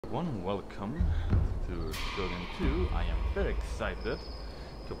Everyone, welcome to Shogun 2. I am very excited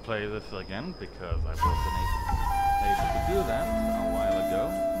to play this again because I wasn't able to do that a while ago.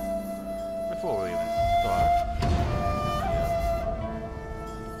 Before we even start,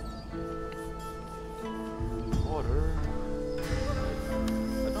 water.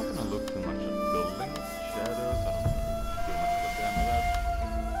 I'm not gonna look too much at buildings, shadows. I don't too much of a damn of that.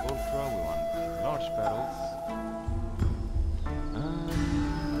 Ultra, we want large battles.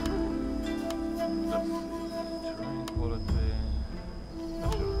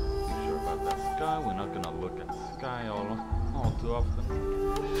 We're not gonna look at sky all too often.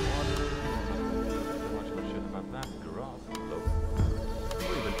 Water, too much of a shit about that. Grass, low.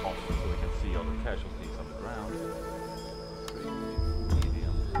 Or even off, so we can see all the casualties on the ground.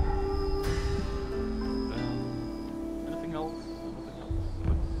 Medium. Anything else? Anything else?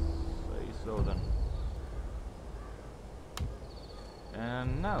 Let's say so then. And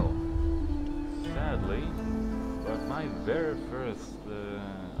now, sadly, but my very first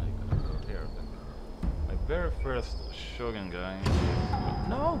very first Shogun guy.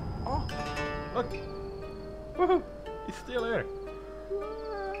 No! Oh! Look! Woohoo! He's still here!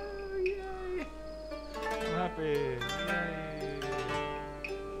 Yay! I'm happy! Yay!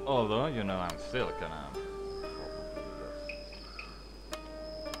 Although, you know, I'm still gonna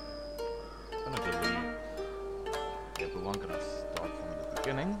delete everyone, gonna start from the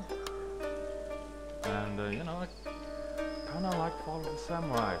beginning. And, you know, kinda like Follow the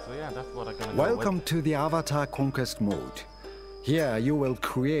Samurai, so yeah, that's what I'm gonna do. Welcome to the Avatar Conquest mode. Here you will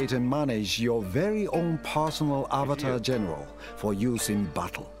create and manage your very own personal Avatar General for use in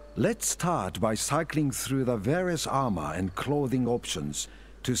battle. Let's start by cycling through the various armor and clothing options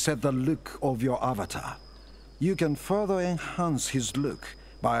to set the look of your avatar. You can further enhance his look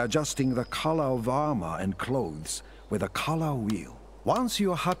by adjusting the color of armor and clothes with a color wheel. Once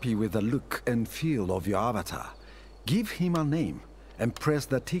you're happy with the look and feel of your avatar, give him a name and press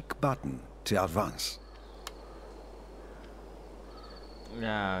the tick button to advance.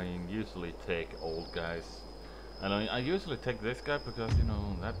 Yeah, I usually take old guys. And I usually take this guy because, you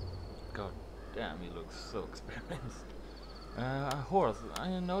know, that... God damn, he looks so experienced. A horse.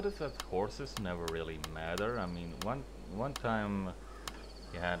 I noticed that horses never really matter. I mean, one time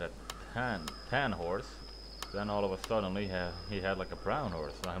he had a tan horse. Then all of a sudden he had like a brown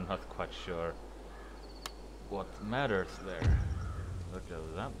horse. I'm not quite sure what matters there. Look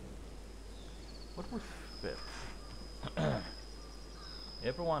at that. What would fit?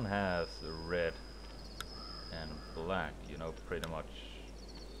 Everyone has red and black, you know, pretty much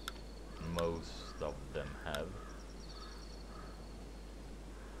most of them have.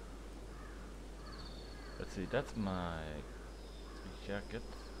 Let's see, that's my jacket.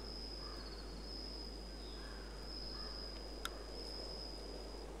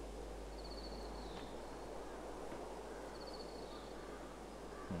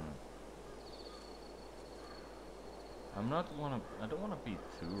 I don't wanna be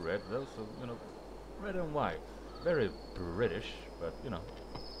too red though, so you know, red and white. Very British, but you know.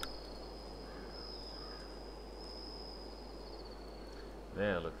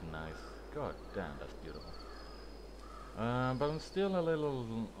 They look nice. God damn, that's beautiful. But I'm still a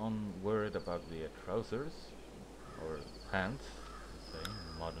little worried about the trousers or pants, let's say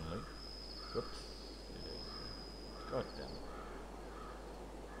modernly. Whoops. God damn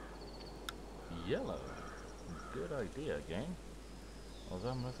it. Yellow. Good idea, gang.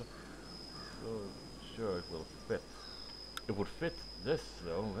 Although I'm not so sure it will fit. It would fit this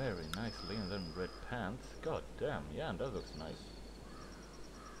though very nicely, and then red pants. God damn, yeah, that looks nice.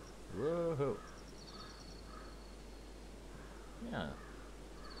 Whoa. Yeah.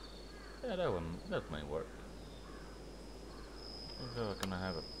 Yeah, that may work. So I'm gonna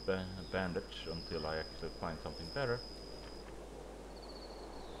have a bandage until I actually find something better.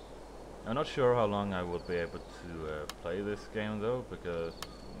 I'm not sure how long I will be able to play this game though, because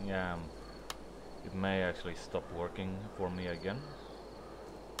yeah, it may actually stop working for me again.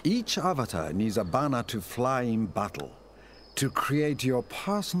 Each avatar needs a banner to fly in battle. To create your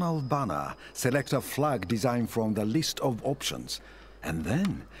personal banner, select a flag designed from the list of options, and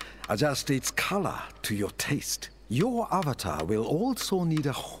then adjust its color to your taste. Your avatar will also need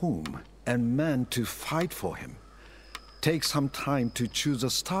a home and men to fight for him. Take some time to choose a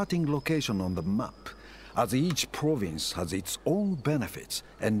starting location on the map, as each province has its own benefits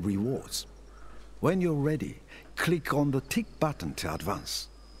and rewards. When you're ready, click on the tick button to advance.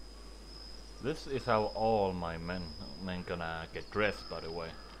 This is how all my men gonna get dressed, by the way,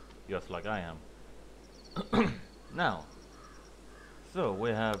 just like I am. Now, so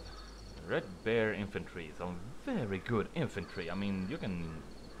we have Red Bear Infantry, some very good infantry. I mean, you can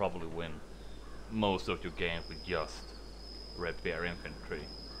probably win most of your games with just red bear infantry.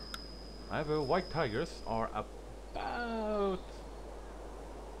 However, white tigers are about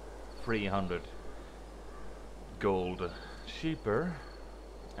 300 gold cheaper,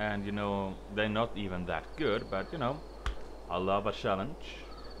 and you know, they're not even that good, but you know, I love a challenge.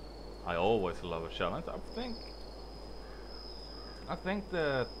 I always love a challenge. I think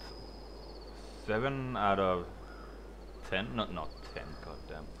that 7 out of 10, not 10,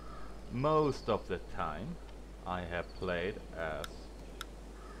 goddamn. Most of the time I have played as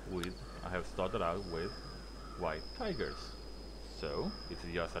I have started out with white tigers. So it's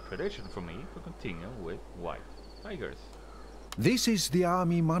just a tradition for me to continue with white tigers. This is the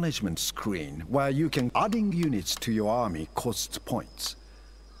army management screen, where you can adding units to your army costs points.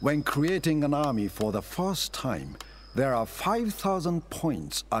 When creating an army for the first time, there are 5,000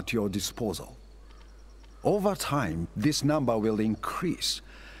 points at your disposal. Over time, this number will increase,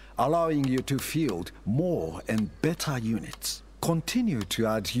 allowing you to field more and better units. Continue to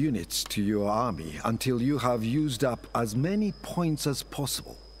add units to your army until you have used up as many points as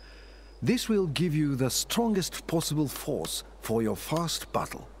possible. This will give you the strongest possible force for your first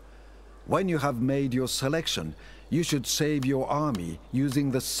battle. When you have made your selection, you should save your army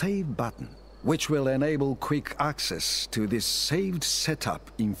using the save button, which will enable quick access to this saved setup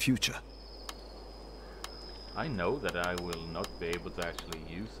in future. I know that I will not be able to actually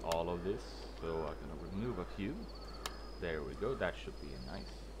use all of this, so I'm gonna remove a few. There we go, that should be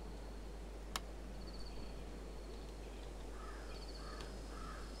nice.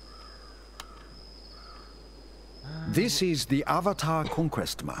 This is the Avatar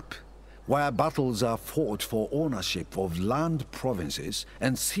Conquest map, where battles are fought for ownership of land provinces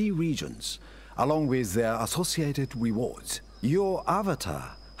and sea regions, along with their associated rewards. Your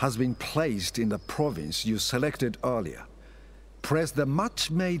avatar has been placed in the province you selected earlier. Press the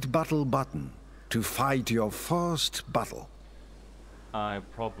Match-Made Battle button to fight your first battle. I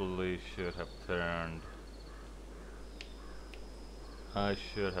probably should have turned... I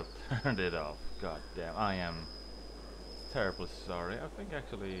should have turned it off. God damn, I am terribly sorry. I think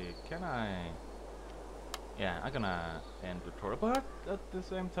actually, can I... Yeah, I'm gonna end the tutorial, but at the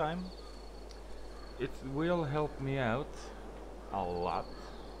same time, it will help me out a lot.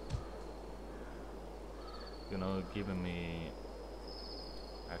 You know, giving me...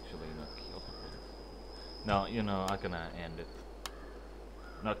 Actually, not kill people. No, you know, I'm gonna end it.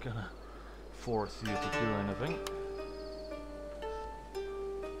 Not gonna force you to do anything.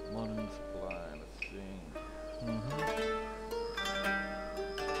 Modern supply, let's see.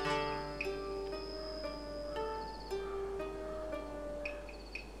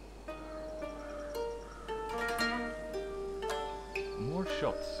 More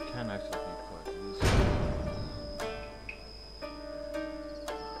shots can actually be quite useful.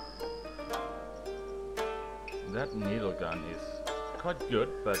 That needle gun is quite good,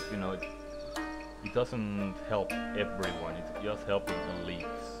 but you know, it doesn't help everyone, it's just helping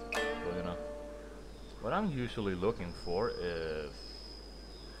elites. So you know, what I'm usually looking for is...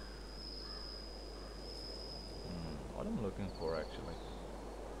 what I'm looking for actually.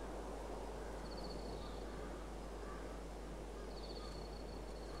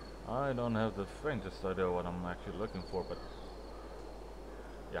 I don't have the faintest idea what I'm actually looking for, but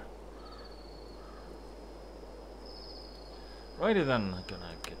yeah. Righty then, I'm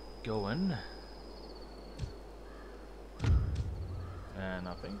gonna get going. And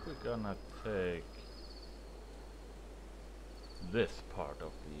I think we're gonna take this part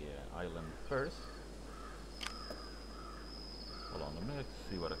of the island first. Hold on a minute,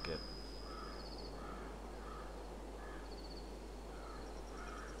 see what I get.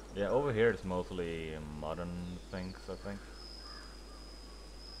 Yeah, over here it's mostly modern things, I think.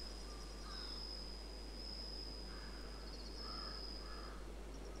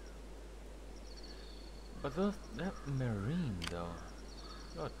 But that marine though,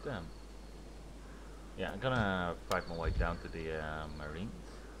 god damn. Yeah, I'm gonna fight my way down to the marines.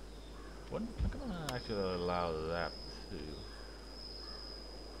 What? I'm gonna actually allow that to...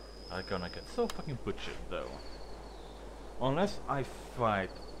 I'm gonna get so fucking butchered though. Unless I fight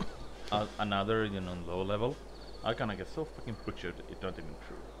another, you know, low level, I'm gonna get so fucking butchered, it's not even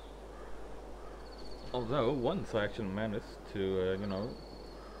true. Although, once I actually managed to, you know,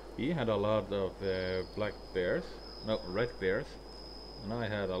 he had a lot of black bears, no, red bears, and I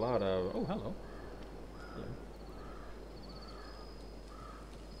had a lot of... Oh, hello. Hello.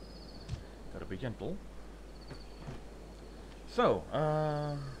 Gotta be gentle. So,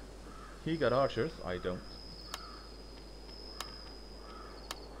 he got archers, I don't.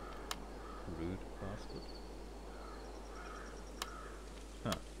 Rude bastard.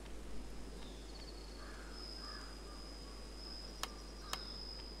 Huh.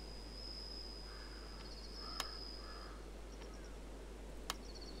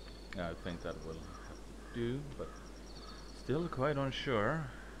 think that will have to do, but still quite unsure.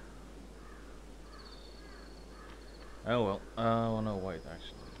 Oh well, oh no, wait,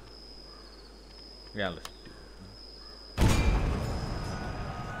 actually. Yeah, let's do it.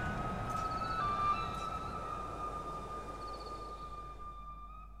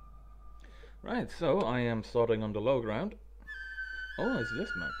 Right, so I am starting on the low ground. Oh, it's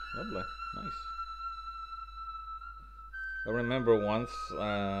this map. Lovely. Nice. I remember once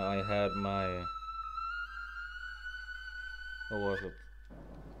I had my... What was it?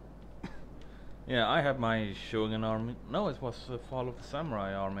 Yeah, I had my Shogun army. No, it was the Fall of the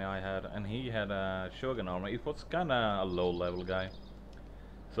Samurai army I had, and he had a Shogun army. It was kinda a low-level guy.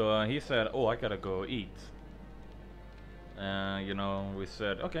 So he said, "Oh, I gotta go eat." You know, we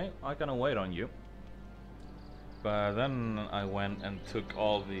said, "Okay, I can wait on you." But then I went and took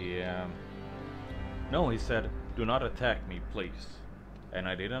all the... No, he said, "Do not attack me, please." And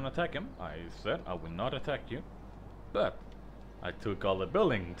I didn't attack him. I said, "I will not attack you." But I took all the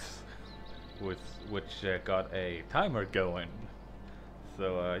buildings. Which got a timer going,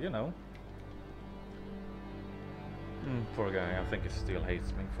 so you know, poor guy. I think he still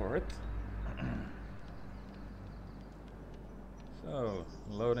hates me for it. So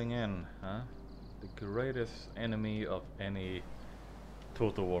loading in, huh? The greatest enemy of any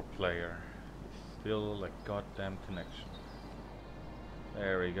Total War player is still a goddamn connection.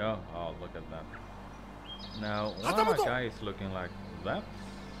 There we go. Oh, look at that. Now, why my guy is looking like that?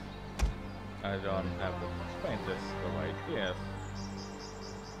 I don't have to paint this the right, yes.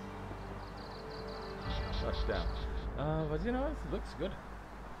 Touchdown. But you know, it looks good.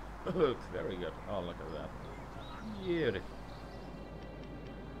 It looks very good. Oh, look at that. Beautiful.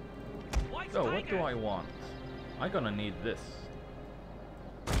 So, what do I want? I'm gonna need this.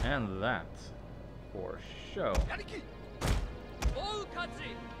 And that. For show.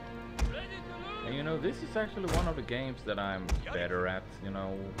 And you know, this is actually one of the games that I'm better at, you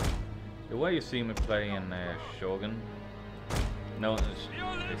know. The way you see me play in Shogun, no, this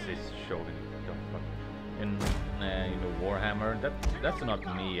is Shogun. In you know, Warhammer, that's not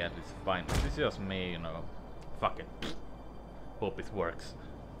me at its finest. This is just me, you know. Fuck it. Hope it works.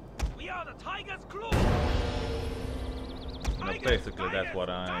 We are the Tiger's Claw. You know, basically that's what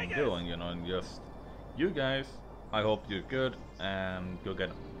I'm doing. You know, and just you guys. I hope you're good and go get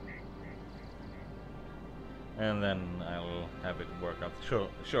them. And then I'll have it work out.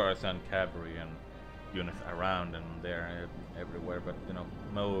 Sure, I send cavalry and units around and there everywhere, but you know,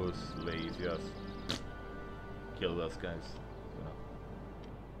 mostly just kill those guys. You know.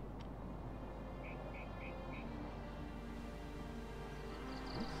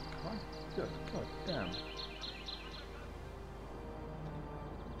 It's quite good. God damn.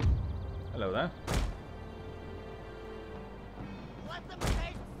 Hello there. Let them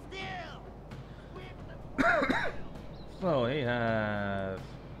stay still. So he has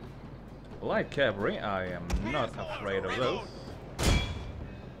light cavalry. I am not afraid of those.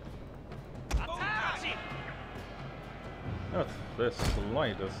 Not the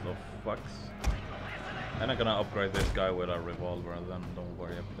slightest of fucks. And I'm gonna upgrade this guy with a revolver, and then don't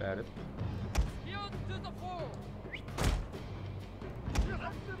worry about it.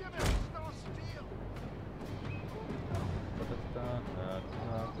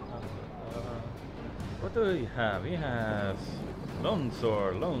 What do he have? He has Lone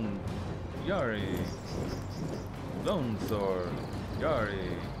Sword, Lone Yari, Lone Sword,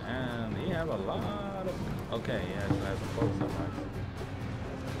 Yari, and he have a lot of... Okay, he actually has a bow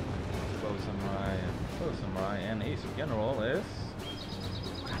samurai, and his general is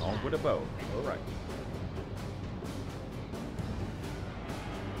on with a bow. Alright.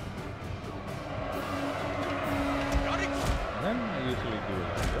 And then I usually do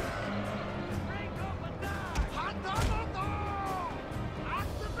like this.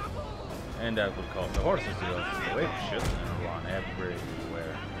 And that would cause the horses to go ape shit and run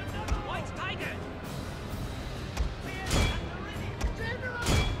everywhere.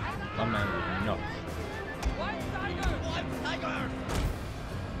 Some man would not.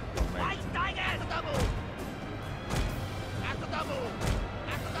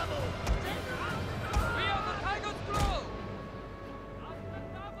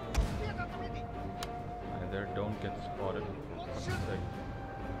 Either don't get spotted, for fuck's sake.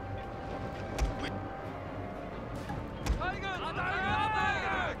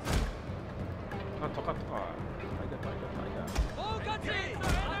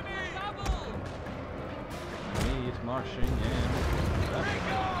 He's marching in.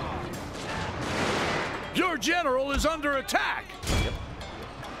 Your general is under attack! Yep.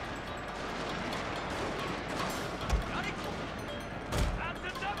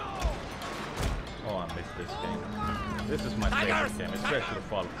 this game. This is my favorite game, especially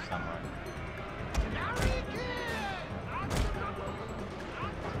Fall of the Samurai.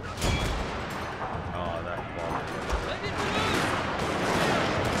 Oh, that quality.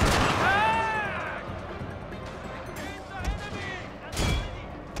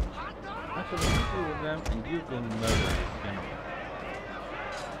 Actually, you do with them and you can murder this enemy.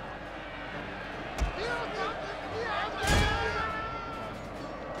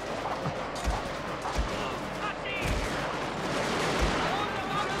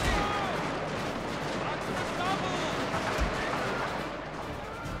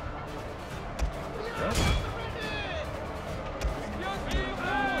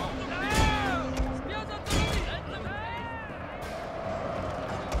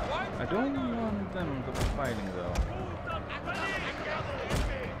 I don't want them to be fighting though.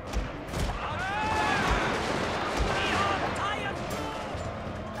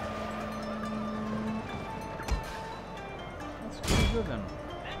 Let's go with them.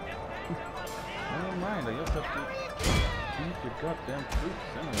 Never mind, I just have to beat your goddamn troops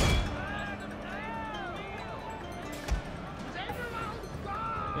anyway.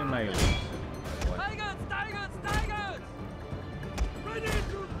 In my elite.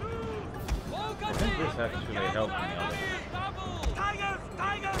 I think this actually helped me a little. Tigers!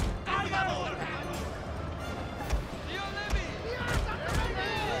 Tigers! Tigers!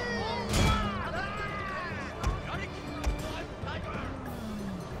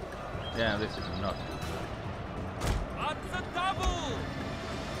 Yeah, this is not good. That's a double!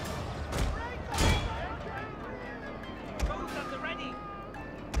 Goes at the ready!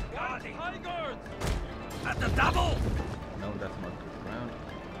 Guarding! Tigers! At the double! No, that's not good ground.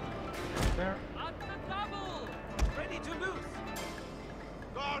 There. At the double! Ready to loose!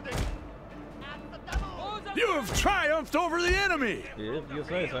 Guarding! At the double! You have triumphed over the enemy! If you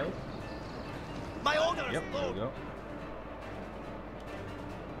say so. My orders! Yep, there we go.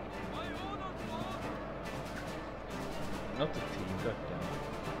 Not the team, goddamn.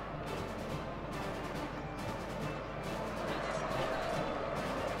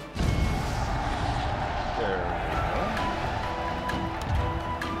 There we go.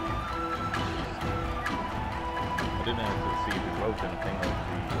 I didn't actually see the broken thing of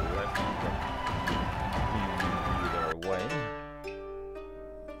the left from either way.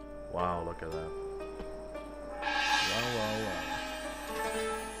 Wow, look at that. Wow, wow, wow.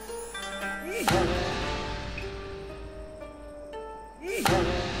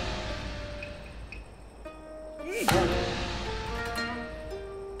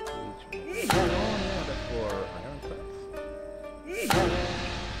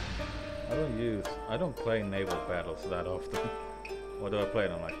 I don't play naval battles that often. Or do I play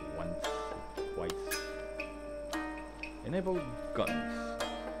them like once, twice? Enable guns.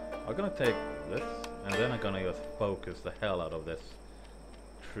 I'm gonna take this, and then I'm gonna just focus the hell out of this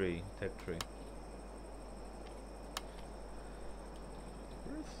tree, tech tree.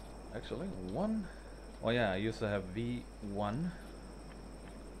 There's actually one. Oh yeah, I used to have V1,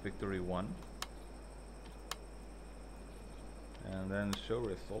 victory 1. And then show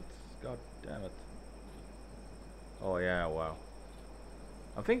results. God damn it. Oh yeah, wow.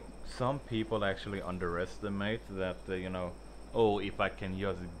 I think some people actually underestimate that, you know, oh, if I can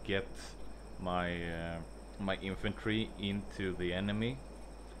just get my my infantry into the enemy,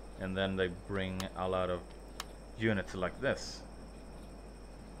 and then they bring a lot of units like this.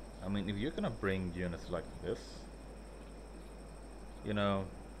 I mean, if you're gonna bring units like this, you know,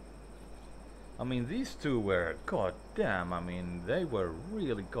 I mean, these two were goddamn, I mean, they were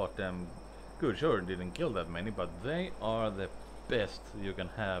really goddamn good. Sure, didn't kill that many, but they are the best you can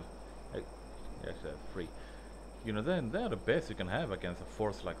have. Actually, 3. You know, they're the best you can have against a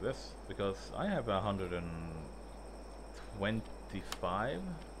force like this, because I have 125,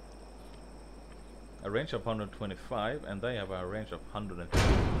 a range of 125, and they have a range of 150.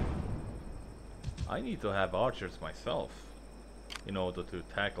 I need to have archers myself in order to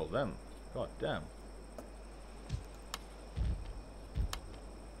tackle them. God damn.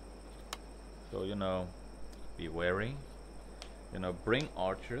 So, you know, be wary. You know, bring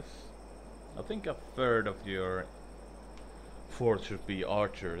archers. I think a third of your force should be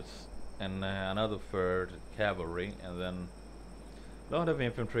archers, and another third cavalry, and then a lot of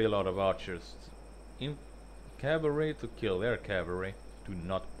infantry, a lot of archers. Cavalry to kill their cavalry. Do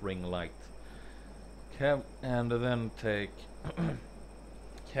not bring light. And then take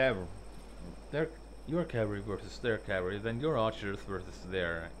your cavalry versus their cavalry, then your archers versus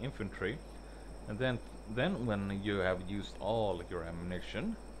their infantry, and then when you have used all your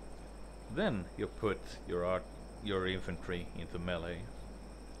ammunition, then you put your infantry into melee.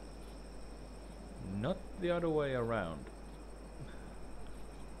 Not the other way around.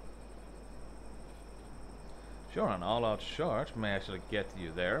 Sure, an all-out charge may actually get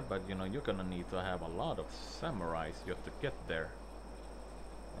you there, but you know, you're gonna need to have a lot of samurais just to get there.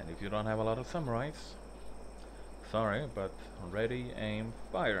 And if you don't have a lot of samurais, sorry, but ready, aim,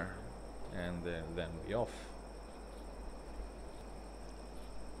 fire. And then be off.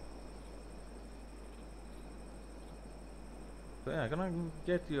 So yeah, I'm gonna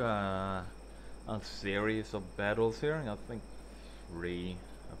get you a series of battles here. I think 3,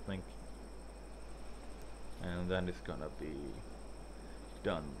 I think. And then it's gonna be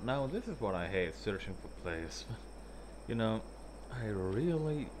done. Now this is what I hate, searching for players. You know, I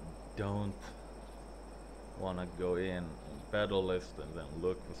really don't wanna go in battle list and then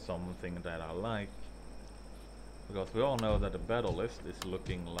look for something that I like, because we all know that the battle list is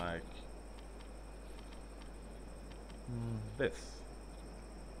looking like this.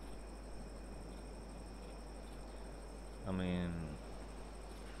 I mean,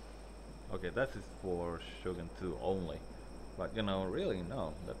 okay, that is for Shogun 2 only, but you know, really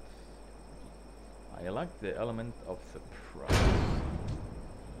no, that's, I like the element of surprise.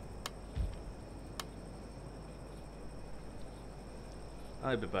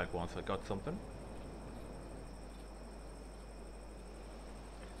 I'll be back once I got something.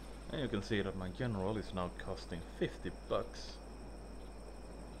 And you can see that my general is now costing 50 bucks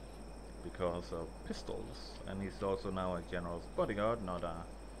because of pistols, and he's also now a general's bodyguard, not a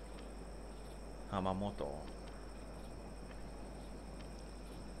Hamamoto.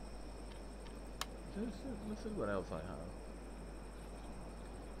 Let's see what else I have.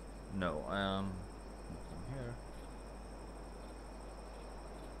 No, nothing here.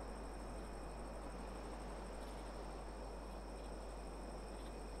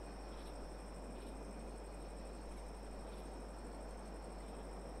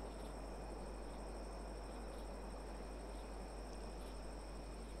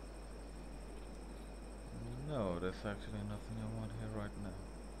 No, there's actually nothing I want here right now.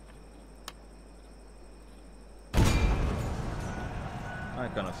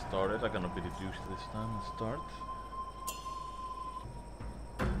 I'm gonna start it. I'm gonna be the douche this time and start.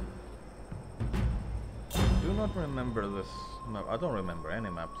 Do not remember this map. I don't remember any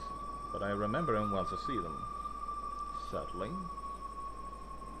maps, but I remember them once I see them. Sadly.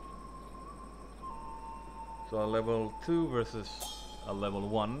 So a level 2 versus a level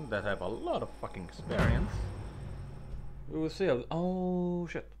 1 that have a lot of fucking experience. We will see. Oh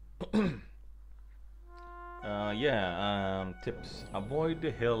shit. Tips. Avoid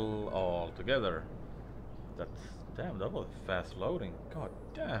the hill altogether. That's, damn, that was fast loading. God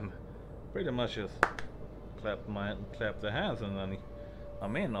damn. Pretty much just clap the hands and then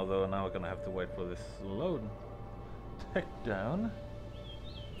I'm in, although now we're gonna have to wait for this load. Tech down.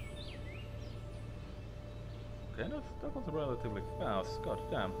 Okay, that was relatively fast. God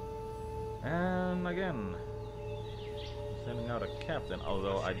damn. And again, sending out a captain,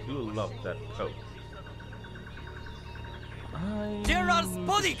 although I do love that coat. I General's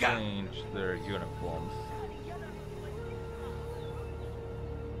bodyguard! change their uniforms.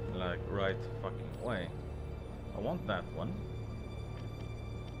 Like right fucking way. I want that one.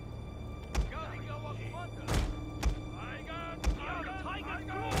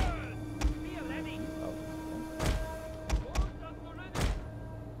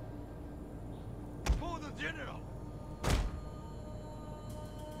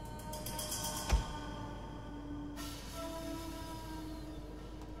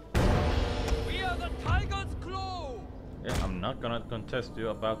 Not gonna contest you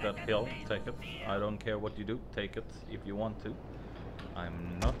about that hill. Take it. I don't care what you do. Take it if you want to.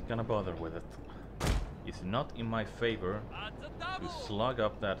 I'm not gonna bother with it. It's not in my favor to slug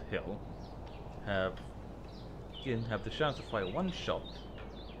up that hill. Have the chance to fire one shot,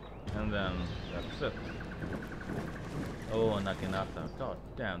 and then that's it. Oh, Naginata. God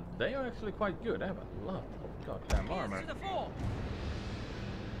damn, they are actually quite good. They have a lot of goddamn armor.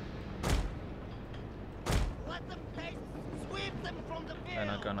 And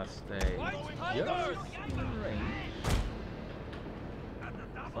I'm gonna stay just in range.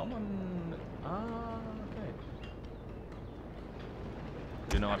 Someone... okay.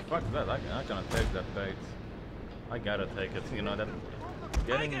 You know what, fuck that, I'm gonna take that bait. I gotta take it, you know that...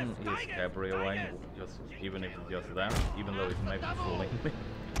 Getting his cavalry away, just even if it's just that, even though it's maybe fooling me.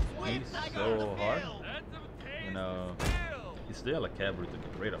 He's so hard. You know, he's still a cavalry to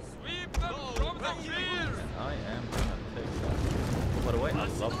get rid of. And I am gonna take that. By the way, I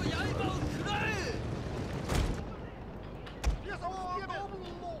love these roads. Yeah,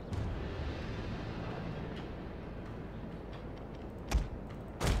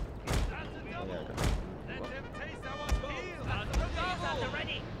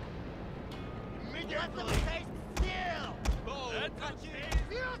 Let them taste steel!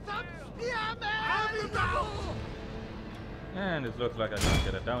 Feel some spearman! And it looks like I can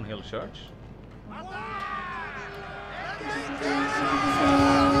get a downhill charge.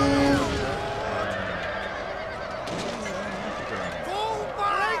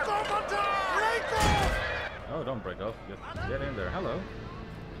 Oh, don't break off. Just get in there. Hello.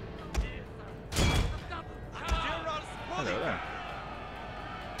 Hello there.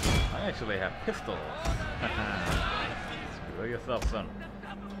 I actually have pistols. Screw yourself, son.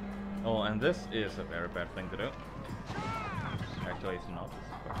 Oh, and this is a very bad thing to do. Actually, it's not.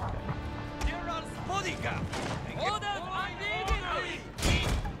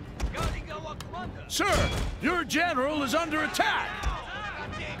 Sir, your general is under attack.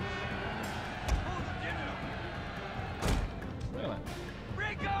 Really?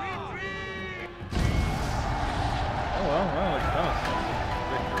 Oh well, it's not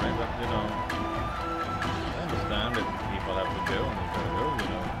victory, but you know, I understand if people have to go and they gotta go, you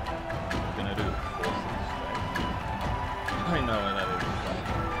know, what can I do? Force them to stay. I know that it is fun.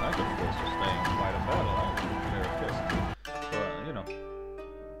 I could force to stay and fight a battle, I could clear a fist. But, you know.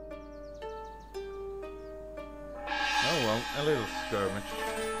 Oh well, a little skirmish.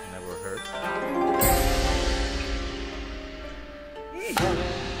 Never hurt.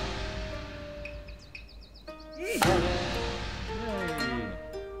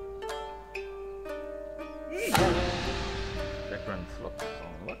 Different slots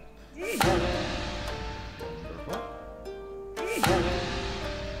unlocked. Wonderful.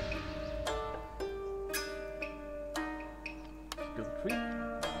 Skill tree.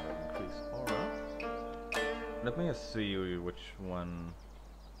 Increase aura. Let me see which one.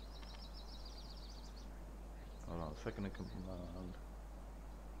 Hold on, second in command.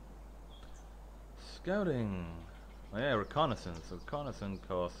 Scouting. Oh yeah, reconnaissance. Reconnaissance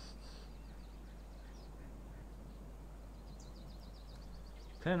costs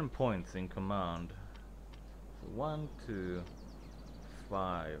 10 points in command. So 1, 2,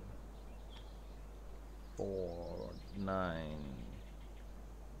 5, 4, 9,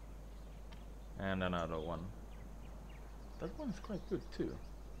 and another one. That one is quite good too.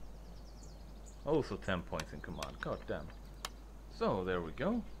 Also 10 points in command. God damn. So there we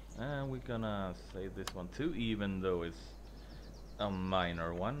go. And we're gonna save this one too, even though it's a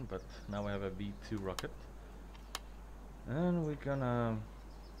minor one. But now we have a V2 rocket. And we're gonna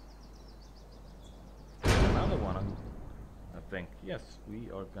another one, I think. Yes, we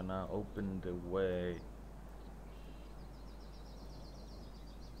are gonna open the way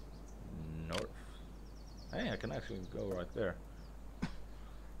north. Hey, I can actually go right there.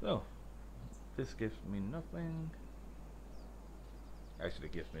 So, this gives me nothing. Actually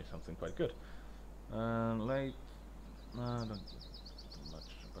gives me something quite good. Late. Don't get too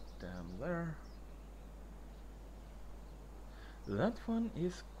much, but damn there. That one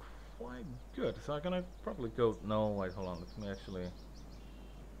is quite good, so I'm gonna probably go. No, wait, hold on. Let me actually.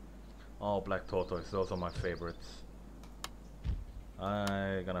 Oh, black tortoise. Those are my favorites.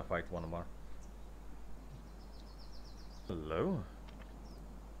 I'm gonna fight one more. Hello.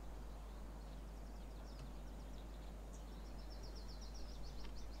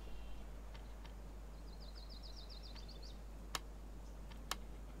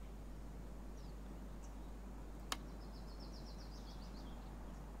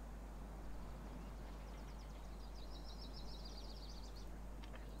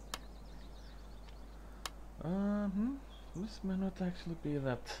 This may not actually be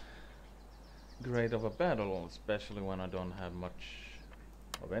that great of a battle, especially when I don't have much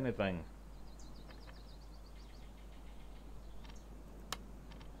of anything.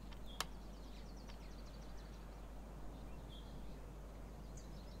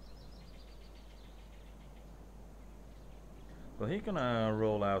 So he's gonna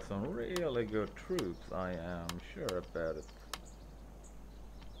roll out some really good troops, I am sure about it.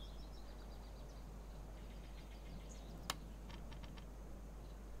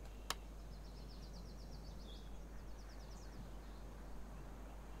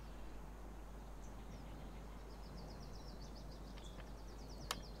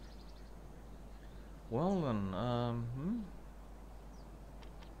 Well then,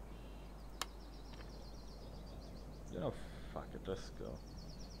 you know, fuck it, let's go.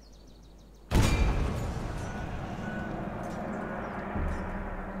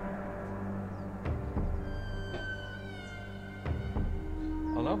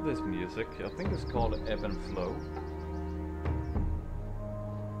 I love this music. I think it's called Ebb and Flow.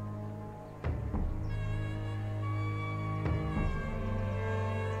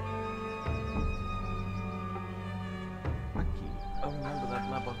 I remember that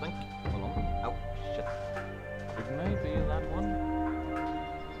map, I think. Hold on. Ouch.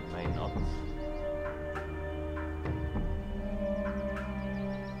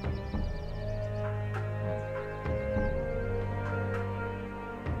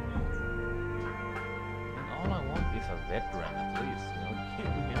 veteran at least. You know, give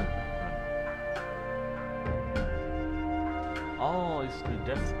me a veteran. Oh, it's the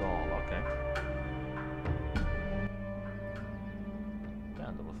death skull. Okay.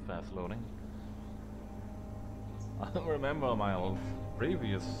 Damn, that was fast loading. I remember my old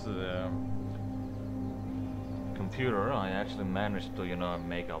previous computer. I actually managed to, you know,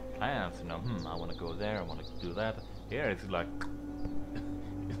 make out plans. You know, I want to go there. I want to do that. Here it's like,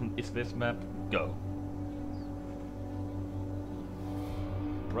 is this map? Go.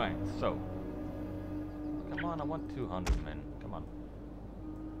 Right. So, come on. I want 200 men. Come on.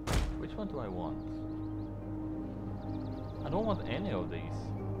 Which one do I want? I don't want any of these.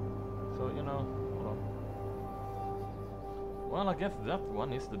 So, you know, hold on. Well, I guess that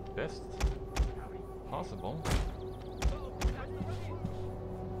one is the best possible.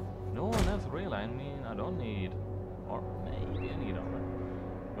 No one else really. I mean, I don't need, or maybe I need armor,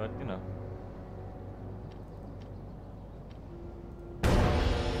 but you know.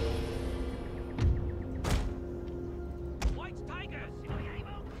 White tigers!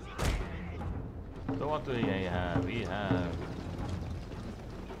 So what do we have? We have.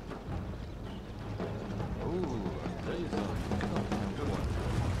 Ooh, these are good ones.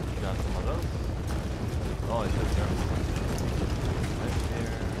 Got some of those. Oh, it's just here. Right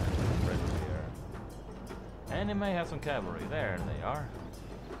here. Right here. And it may have some cavalry. There they are.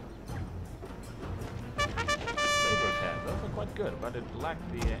 Saber cat. Those are quite good, but it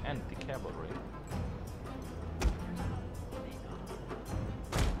lacked the anti-cavalry.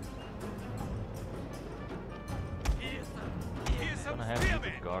 Gonna have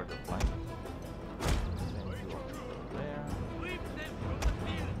to guard the flank. There.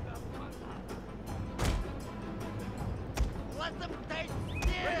 Let them take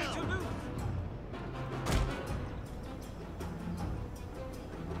steel! Ready to move!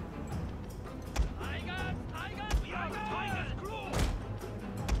 Tigers! We are the tigers' crew!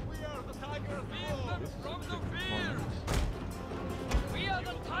 We are the tigers' crew! From the field! We are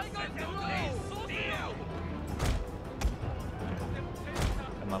the tigers' crew! Steel!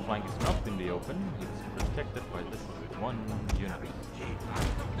 And my flank is not in the open. It's protected by this one unit.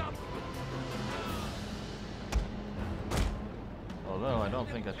 Although I don't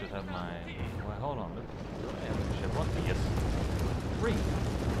think I should have my. Well, hold on. I should want to. Yes. 3.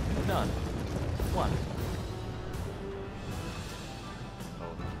 Done. 1.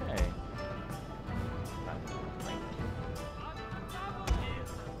 Okay.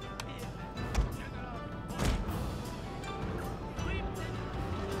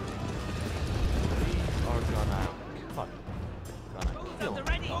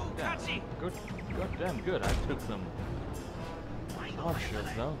 Good, goddamn good. I took some archers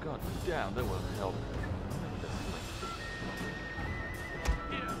though. God damn, they will help.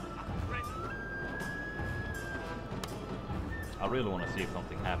 I really want to see if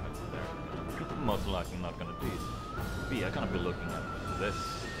something happens there. Most likely not gonna be. I'm gonna be looking at this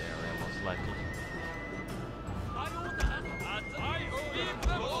area most likely. I sweep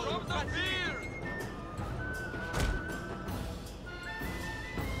them from the field!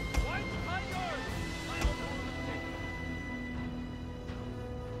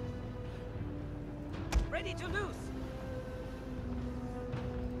 Ready to loose.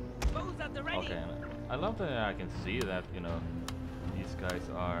 Bows at the ready. Okay, I love that I can see that, you know, these guys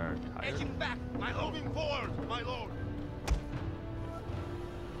are tired. Edging back, my lord. Moving forward, my lord.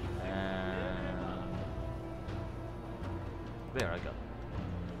 And there I go.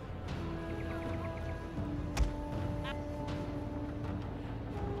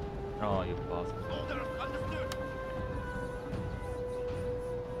 Oh, you bastard. Soldiers, understood.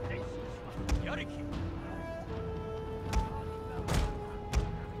 Yariki.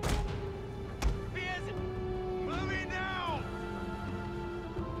 Moving down.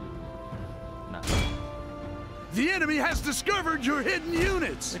 No. The enemy has discovered your hidden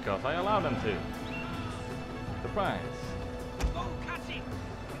units! Because I allowed them to. Surprise. Oh, catchy.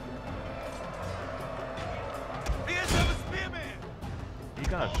 Here's some spearmen. You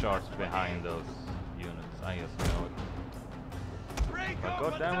cannot charge behind those units. I just know it. Break But off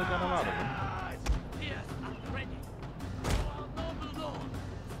goddamn, we got a lot of them. Yes, I'm ready. Our noble lord.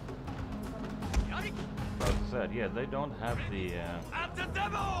 Yariki. But as I said, yeah, they don't have the. At the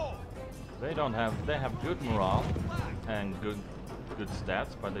devil. They don't have. They have good morale and good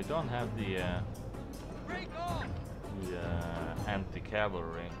stats, but they don't have the Break off.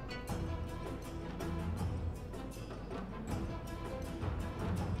 anti-cavalry.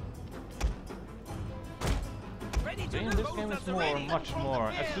 Ready to In move. this game, it's much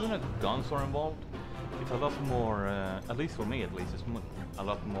more. As soon as guns are involved, it's a lot more. At least for me, at least, it's a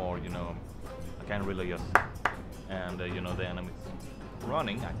lot more. You know, I can't really just and you know the enemy's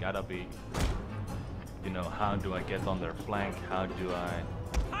running, I gotta be, you know, how do I get on their flank? How do I,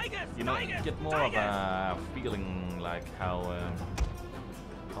 you know, get more of a feeling like how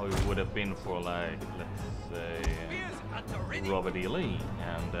it would have been for, like, let's say Robert E. Lee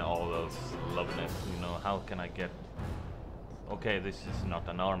and all those loveness. You know, how can I get? Okay, this is not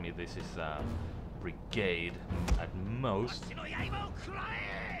an army. This is a brigade at most.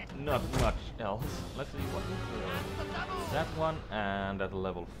 Not much else. Let's see what is that one, and at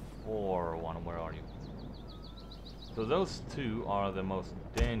level 4 one. Where are you? So those two are the most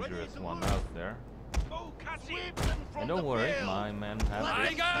dangerous one out there. And don't worry, my men have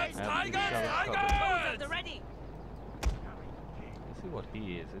this. Let's see what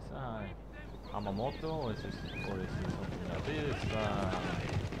he is. Is Hamamoto, or is this, something else? This is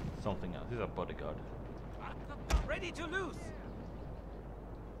something else. He's a bodyguard. Ready to lose.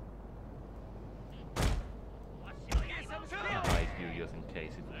 I'll hide you just in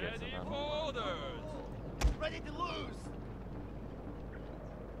case it gets around. Ready to lose.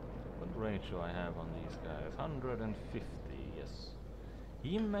 What range do I have on these guys? 150, yes.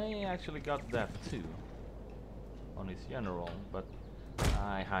 He may actually got that too on his general, but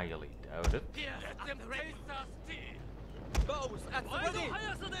I highly doubt it.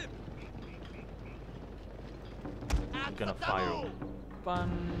 I'm gonna fire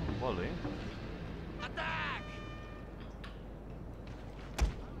one volley. Attack!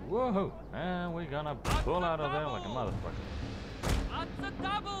 Whoa! And we're gonna pull out of there like a motherfucker. At the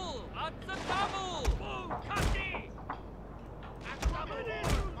double! At the double! Boom! Kashi! At the double!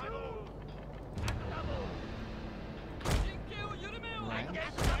 My lord! At the double! Shinkyu Yurime! At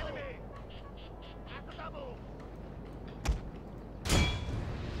the enemy! At the double!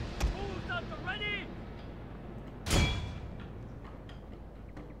 Who's at the ready?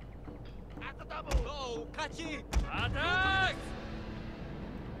 At the double! Go! Kachi! Attack!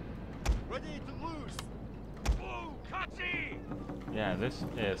 Ready to lose! Whoa, Kachi! Yeah, this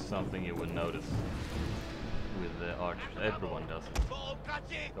is something you will notice with the archers. Everyone does it.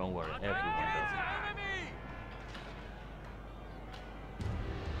 Don't worry, everyone does it.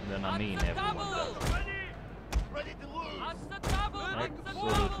 Then I mean everyone does it. Ready to lose!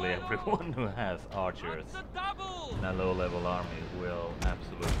 Absolutely everyone who has archers in a low-level army will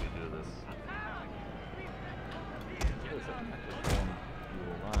absolutely do this.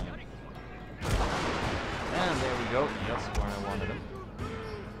 And there we go, just where I wanted him.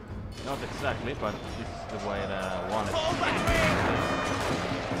 Not exactly, but this is the way that I wanted.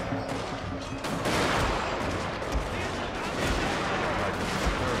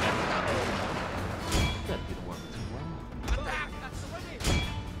 That didn't work too well.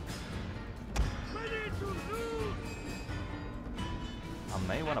 I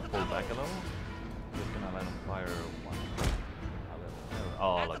may want to pull back a little. Just gonna let him fire one.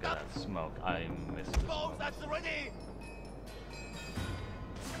 Oh, look at that smoke. I missed it.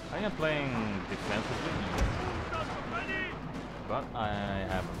 I am playing defensively, but I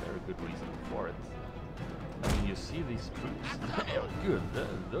have a very good reason for it. I mean, you see these troops, they are good.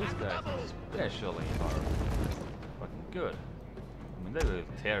 Those guys especially are fucking good. I mean, they will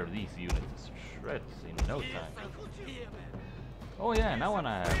tear these units to shreds in no time. Oh yeah, now when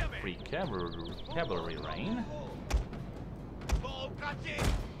I have free cavalry rain.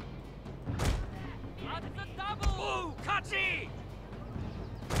 At the double! Ooh, Kachi!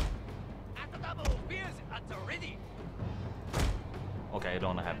 At the double! Spears at the ready! Okay, I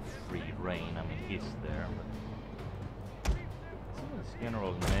don't have free reign. I mean, he's there, but his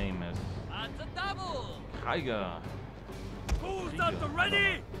general's name is At the double! Kaiga. Who's at the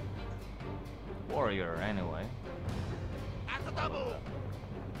ready? Warrior, anyway. At the double!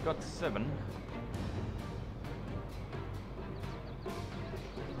 Got 7.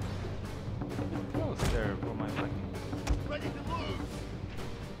 Close there for my liking. Ready to lose!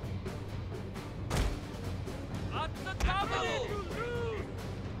 At the double!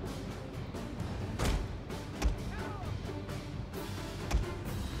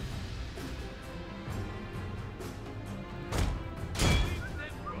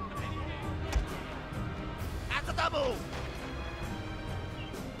 At the double!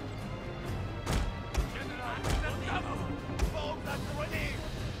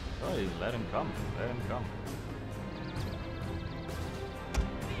 Oh, let him come. Let him come.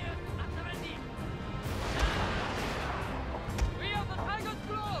 We have the Tiger's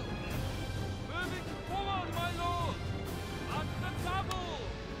Claw! Moving forward, my lord! At the double!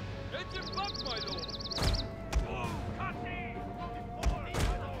 Let him back, my lord! Oh, Kashi!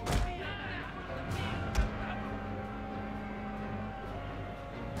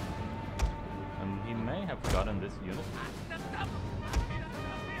 He may have have gotten this unit.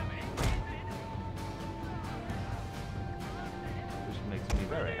 Which makes me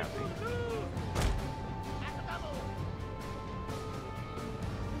very happy.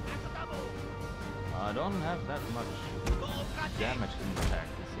 I don't have that much damage impact.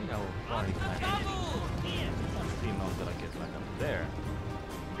 You see how far he can actually see now that I get back up there.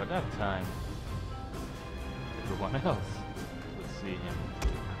 But that time, everyone else would see him.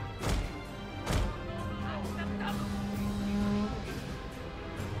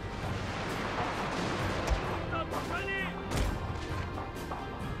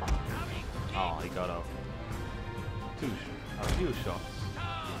 Oh, he got a few shots.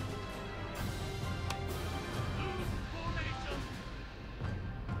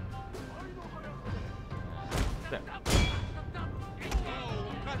 There.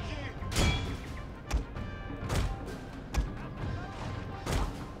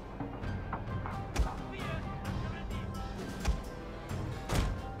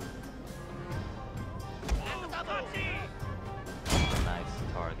 Nice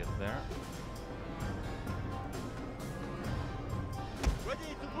target there.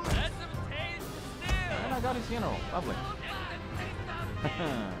 And I got his general. Lovely.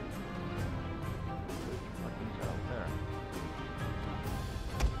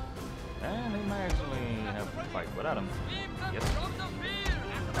 And he may actually have to fight without him. Yes.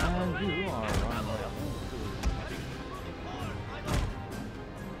 And you are running away up.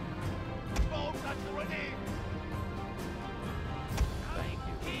 Thank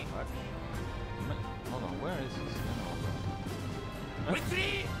you very much. Hold on, where is this general?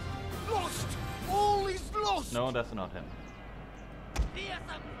 Retreat! Lost! All is lost! No, that's not him.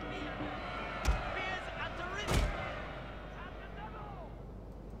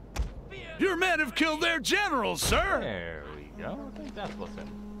 Your men have killed their general, sir! There we go. I think that was him.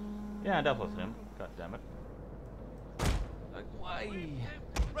 Yeah, that was him. God damn it. Like, why?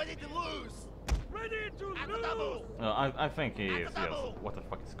 Ready to lose! Ready to lose! No, I think he is. Yes. What the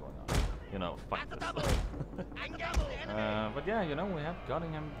fuck is going on? You know, fuck this. But yeah, you know, we have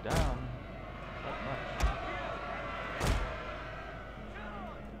gotten him down that much.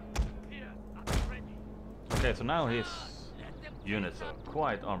 Okay, so now his units are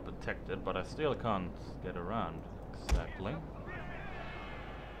quite unprotected, but I still can't get around exactly.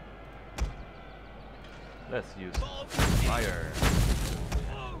 Let's use fire.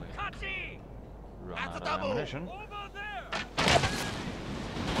 Run out of ammunition.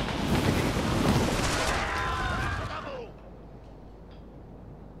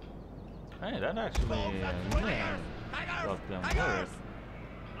 Hey, that actually yeah, got them hurt.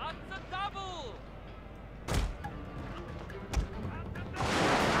 At the double!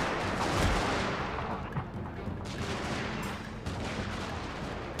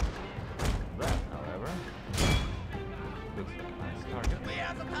 That, however, looks like a nice target.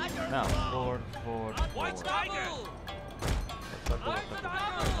 Now, forward. White tiger! Not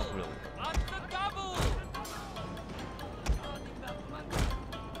really. At the double!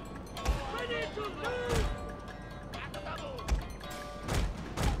 Ready to lose! At the double!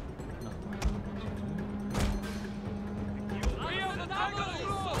 We are the double!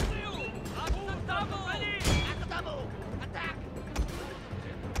 At the double! At the double! Attack!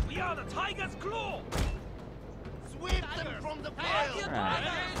 We are the tiger's claw! Sweep them from the field!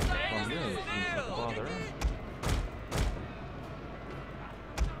 Right. From you, seems to bother.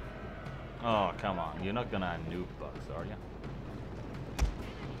 Oh, come on. You're not gonna nuke bugs, are you?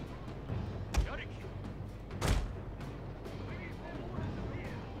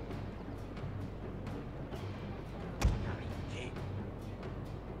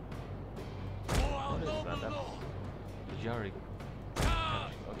 What is that? That's Yari.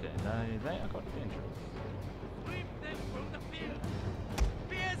 Okay, they are quite dangerous. Sweep them from the field!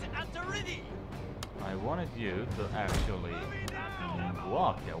 Spears at the ready! I wanted you to actually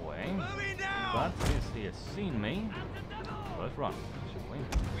walk away, but since he has seen me, let's run, shall we?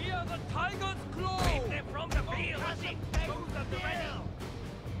 We are the tiger's claw! Sweep them from the field! Both at the ready!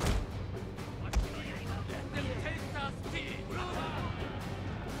 Let them taste our speed!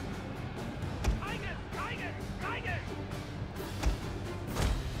 Tigers! Tigers! Tigers!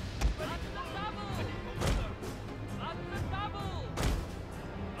 At the double! At the double!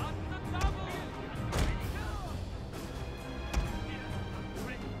 At the double!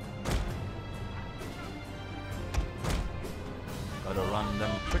 Gotta run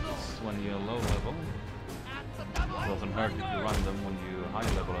them tricks when you're low level. Doesn't hurt if you run them when you're high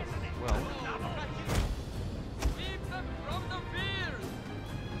level as well. Keep them from the field!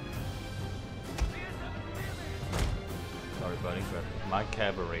 Sorry buddy, but my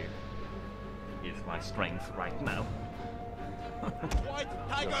cavalry is my strength right now. White Just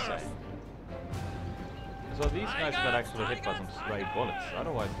tigers! saying. So these guys got actually hit by some stray bullets,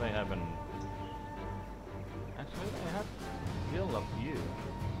 otherwise they haven't... Actually, they have killed a few.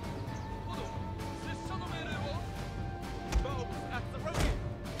 Bows at the ready!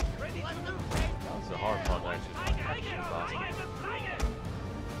 Ready to move! That's the hard part, actually.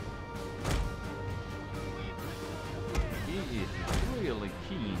 He is really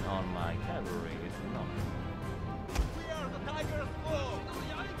keen on my cavalry, is he not? We are the tigers' foe!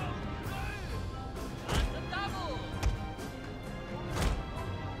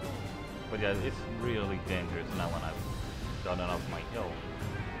 But yeah, it's really dangerous now when I've gotten off my hill.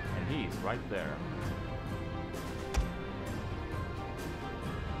 And he's right there.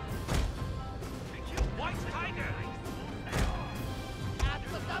 White tiger! At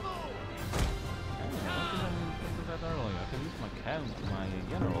the double! Earlier. I can use my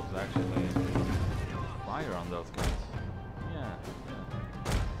generals to actually fire on those guys. Yeah.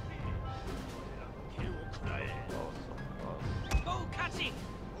 Close. Bow catching!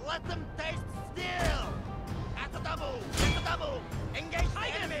 Let them taste steel! At the double! At the double! Engage the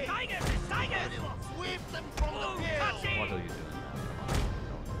enemy! Tigers! Tigers! Sweep them from the field! What are you doing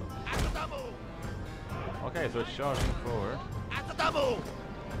now? At the double! Okay, so it's charging forward. At the double!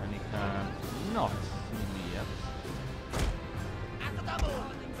 And he can not see me yet. At the double!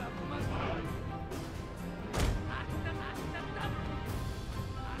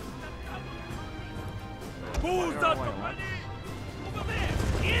 Who's that ready? Over there!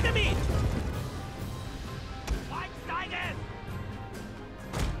 The enemy! White tigers!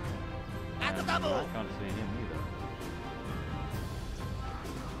 At the double! I can't see him either.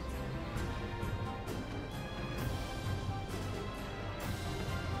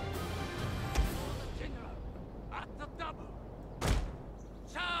 General! At the double!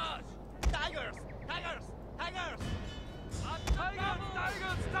 Charge! Tigers! Tigers! Tigers! At the double!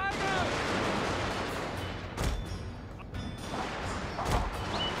 Tigers! Tigers!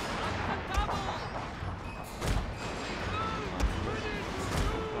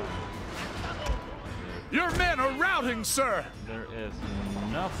 Your men are routing, sir! There is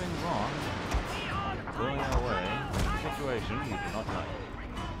nothing wrong going away in a situation we do not like.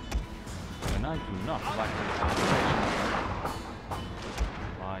 And I do not like the situation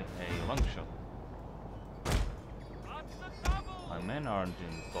by a long shot. My men aren't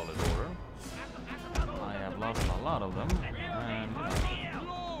in solid order. I have lost a lot of them, and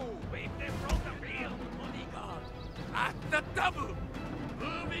At the double!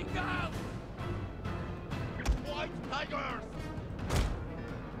 Moving out! White tigers!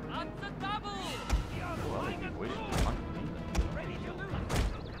 At the double! well, if you wish to hunt me, then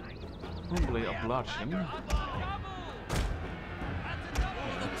humbly oblige him. Charge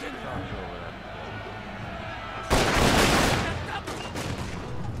over that.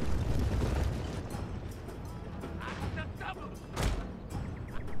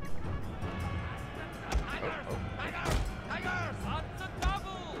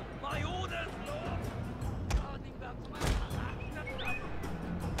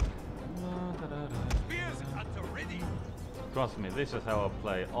 Trust me, this is how I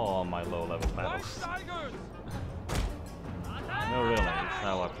play all my low-level battles. No, really, it's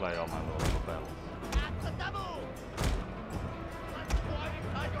how I play all my low-level battles. At the double! White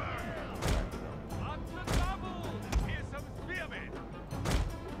tiger! At the double! Here's some spearmen!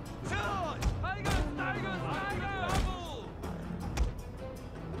 Charge! Tigers! Tigers! Tigers! Double!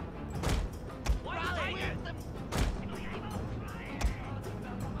 White tiger!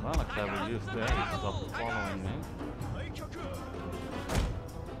 Well, like I will use there, he stopped following me.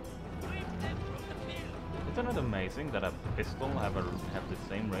 Isn't it amazing that a pistol have the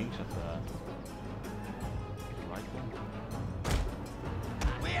same range as a rifle?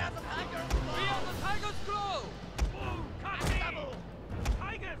 We are the tigers! We are the tigers' claw! Double!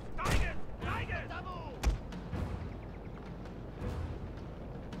 Tigers! Tigers! Tigers! Double!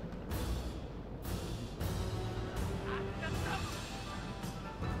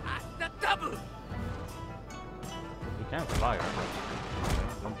 At the double! You can't fire, but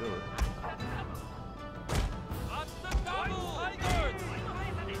don't do it. At the double! Tigers!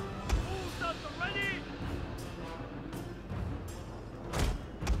 Who's at the ready?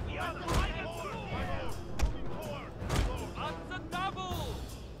 We are the tigers! At the double!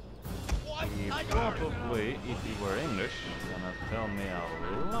 He probably, if he were English, gonna tell me a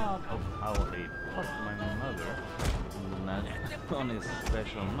lot of how he fucked my mother on his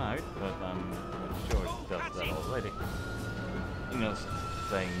special night, but I'm sure he does that already. You know,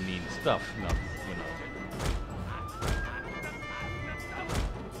 saying mean stuff, not, you know.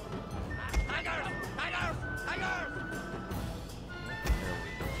 Tigers!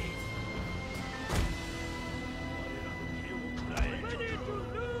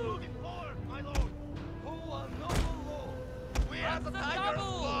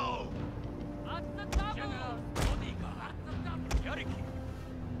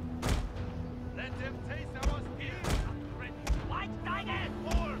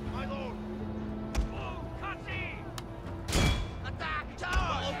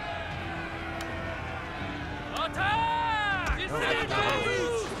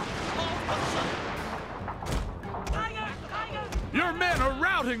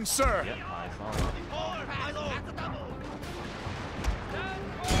 reporting, sir. Yeah, I saw that. More, my lord. At the double.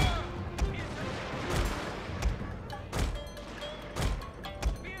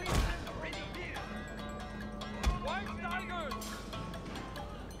 White Tigers!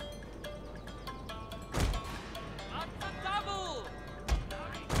 At the double!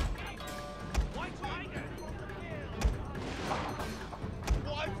 White Tigers!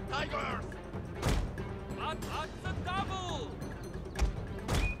 White Tigers. At the double!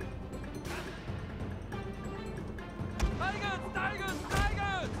 Tigers! Tigers!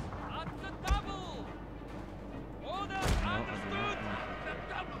 Tigers! At the double! Orders understood! The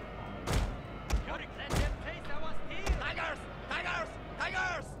double! Yorick, let them taste our steel! Tigers. Tigers.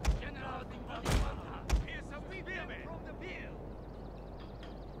 Tigers. General Dingwanda, here's a wee beerman from the field!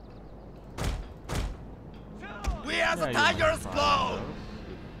 We are the Yeah, you Tigers can find Claw. those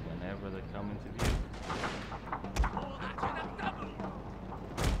whenever they come into view. At the double!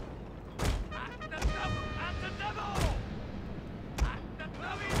 At the double! At the double! At the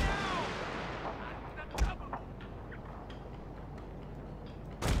double now! At the double!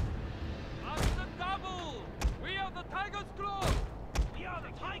 At the double! We are the Tigers Claw! We are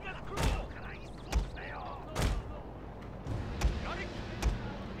the Tigers Claw! Yorick!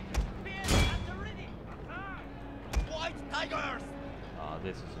 Spear at the ready! Attack! White Tigers. Oh,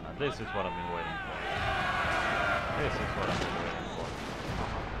 this is what I've been waiting for. This is what I've been waiting for.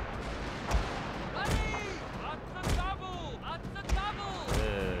 Ready! At the double! At the double!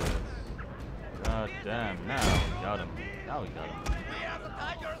 Yes. God damn, now we got him. Now we got him. We are the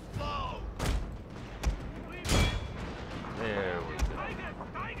Tigers Claw. There we go.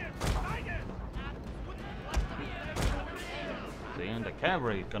 See, and the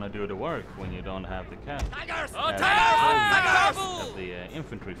cavalry gonna do the work when you don't have the Tigers. have Tigers. have the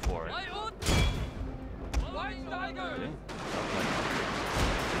infantry for it. White Tigers! See?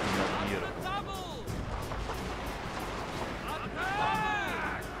 That's beautiful. Double!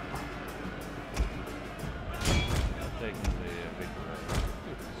 Attack! Taking the victory.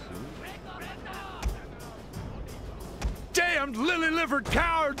 Damned lily-livered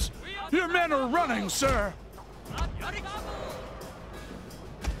cowards! Your men are running, sir. Double!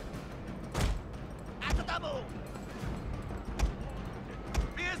 At the double.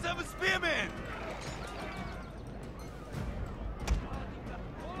 Here's some spearmen.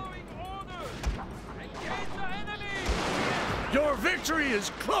 Following orders! Engage the enemy! Your victory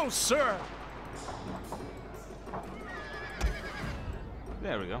is close, sir.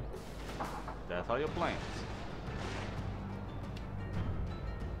 There we go. That's how you play it.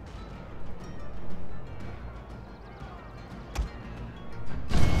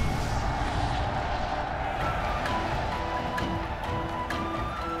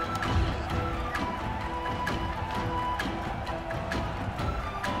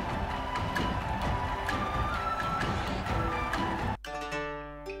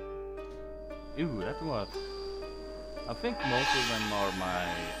 Ooh, that was. I think most of them are my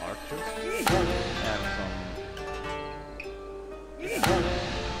archers. And some.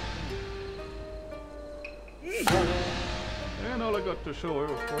 And all I got to show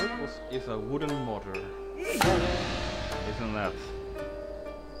her, of course, is a wooden mortar. Isn't that?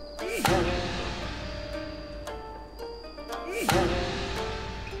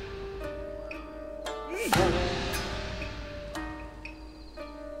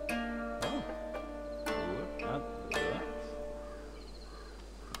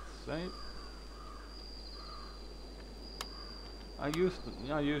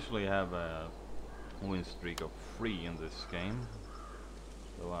 I usually have a win streak of 3 in this game,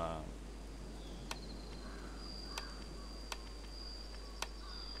 so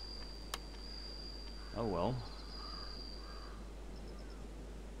oh well.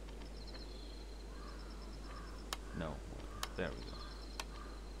 No, there we go.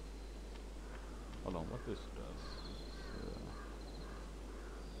 Hold on, what this does?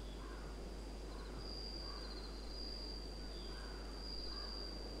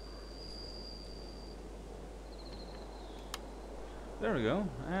 There we go,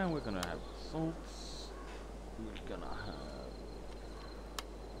 and we're gonna have salts. We're gonna have.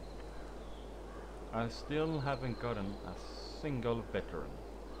 I still haven't gotten a single veteran.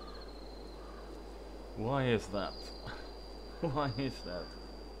 Why is that? Why is that?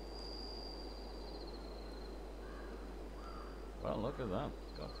 Well, look at that.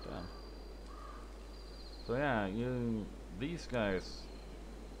 God damn. So yeah, these guys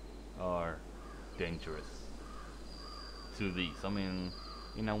are dangerous to these. I mean,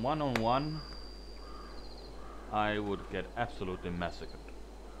 in a one-on-one, I would get absolutely massacred.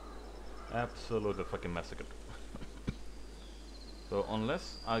 Absolutely fucking massacred. So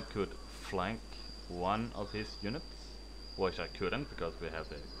unless I could flank one of his units, which I couldn't because we have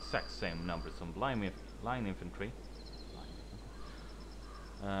the exact same numbers on line infantry,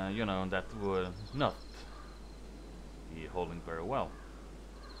 you know, that would not be holding very well.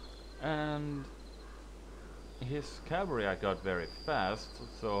 And his cavalry I got very fast,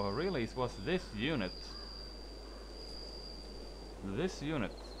 so really it was this unit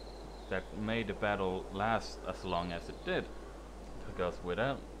that made the battle last as long as it did.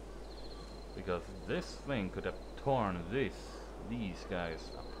 Because this thing could have torn these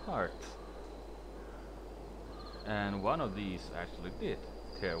guys apart. And one of these actually did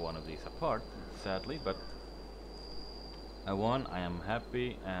tear one of these apart, sadly, but I won, I am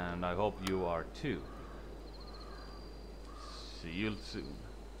happy, and I hope you are too. See you soon.